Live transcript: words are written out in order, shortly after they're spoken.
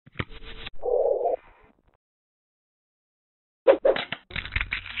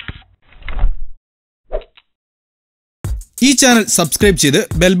ഈ channel subscribe ചെയ്ത്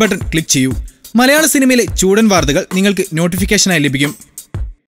bell button click ചെയ്യൂ. മലയാള സിനിമയിലെ ചൂടൻ വാർത്തകൾ നിങ്ങൾക്ക് നോട്ടിഫിക്കേഷനായി ലഭിക്കും.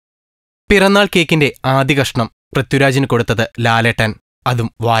 പിറന്നാൾ കേക്കിന്റെ ആദ്യ കഷ്ണം പൃഥ്വിരാജിന് കൊടുത്തത് ലാലേട്ടൻ, അതും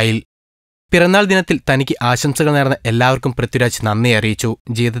വായിൽ. പിറന്നാൾ ദിനത്തിൽ തനിക്ക് ആശംസകൾ നേർന്ന എല്ലാവർക്കും പൃഥ്വിരാജ് നന്ദി അറിയിച്ചു.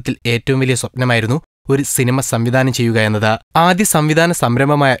 ജീവിതത്തിൽ ഏറ്റവും വലിയ സ്വപ്നമായിരുന്നു ഒരു സിനിമ സംവിധാനം ചെയ്യുക എന്നത്. ആദ്യ സംവിധാന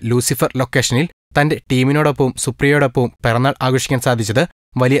സംരംഭമായ ലൂസിഫർ ലൊക്കേഷനിൽ തന്റെ ടീമിനോടൊപ്പവും സുപ്രിയയോടൊപ്പവും പിറന്നാൾ ആഘോഷിക്കാൻ സാധിച്ചത്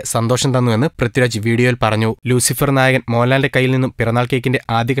വലിയ സന്തോഷം തന്നുവെന്ന് പൃഥ്വിരാജ് വീഡിയോയിൽ പറഞ്ഞു. ലൂസിഫർ നായകൻ മോഹൻലാലിന്റെ കയ്യിൽ നിന്നും പിറന്നാൾ കേക്കിന്റെ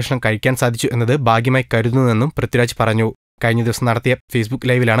ആദ്യ കഷ്ണം കഴിക്കാൻ സാധിച്ചു എന്നത് ഭാഗ്യമായി കരുതുന്നുവെന്നും പൃഥ്വിരാജ് പറഞ്ഞു. കഴിഞ്ഞ ദിവസം നടത്തിയ ഫേസ്ബുക്ക്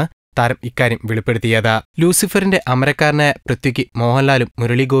ലൈവിലാണ് താരം ഇക്കാര്യം വെളിപ്പെടുത്തിയത്. ലൂസിഫറിന്റെ അമരക്കാരനായ പൃഥ്വിക്ക് മോഹൻലാലും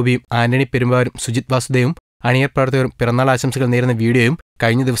മുരളി ഗോപിയും ആന്റണി പെരുമ്പാവൂരും സുജിത് വാസുദേവും അണിയർ പ്രവർത്തകരും പിറന്നാൾ ആശംസകൾ നേരുന്ന വീഡിയോയും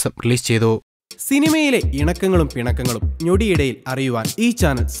കഴിഞ്ഞ ദിവസം റിലീസ് ചെയ്തു. സിനിമയിലെ ഇണക്കങ്ങളും പിണക്കങ്ങളും ഞൊടിയിടയിൽ അറിയുവാൻ ഈ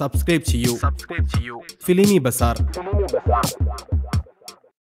ചാനൽ സബ്സ്ക്രൈബ് ചെയ്യൂ. ഫിലിമി ബസാർ.